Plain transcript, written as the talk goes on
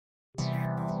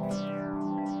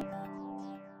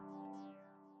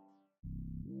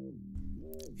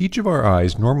Each of our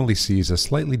eyes normally sees a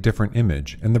slightly different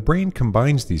image, and the brain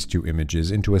combines these two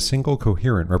images into a single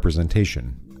coherent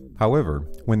representation. However,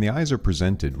 when the eyes are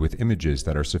presented with images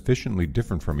that are sufficiently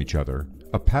different from each other,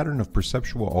 a pattern of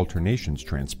perceptual alternations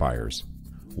transpires.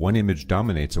 One image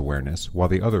dominates awareness while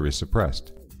the other is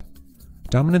suppressed.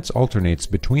 Dominance alternates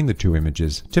between the two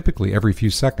images, typically every few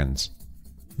seconds.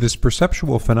 This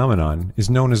perceptual phenomenon is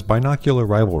known as binocular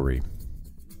rivalry.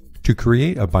 To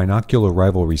create a binocular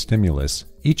rivalry stimulus,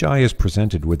 each eye is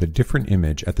presented with a different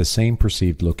image at the same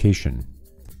perceived location.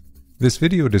 This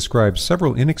video describes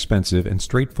several inexpensive and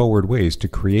straightforward ways to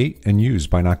create and use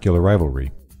binocular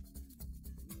rivalry.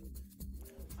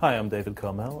 Hi, I'm David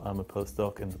Carmel. I'm a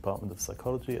postdoc in the Department of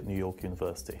Psychology at New York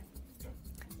University.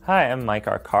 Hi, I'm Mike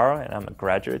Arcaro, and I'm a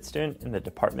graduate student in the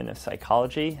Department of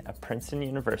Psychology at Princeton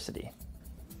University.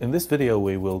 In this video,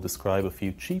 we will describe a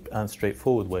few cheap and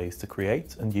straightforward ways to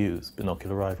create and use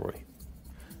binocular rivalry.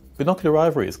 Binocular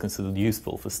rivalry is considered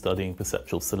useful for studying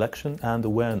perceptual selection and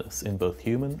awareness in both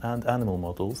human and animal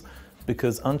models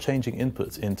because unchanging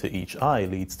input into each eye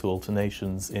leads to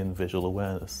alternations in visual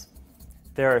awareness.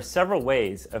 There are several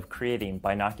ways of creating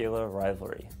binocular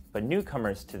rivalry, but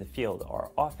newcomers to the field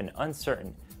are often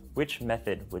uncertain which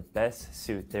method would best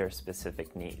suit their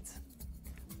specific needs.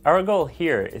 Our goal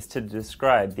here is to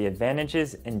describe the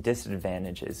advantages and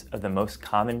disadvantages of the most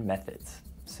common methods.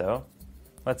 So,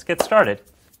 let's get started.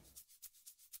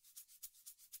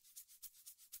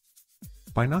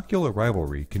 Binocular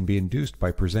rivalry can be induced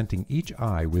by presenting each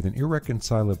eye with an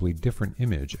irreconcilably different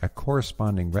image at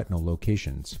corresponding retinal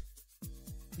locations.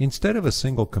 Instead of a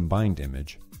single combined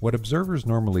image, what observers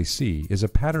normally see is a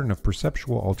pattern of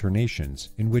perceptual alternations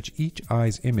in which each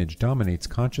eye's image dominates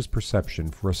conscious perception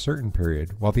for a certain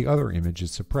period while the other image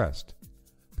is suppressed.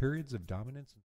 Periods of dominance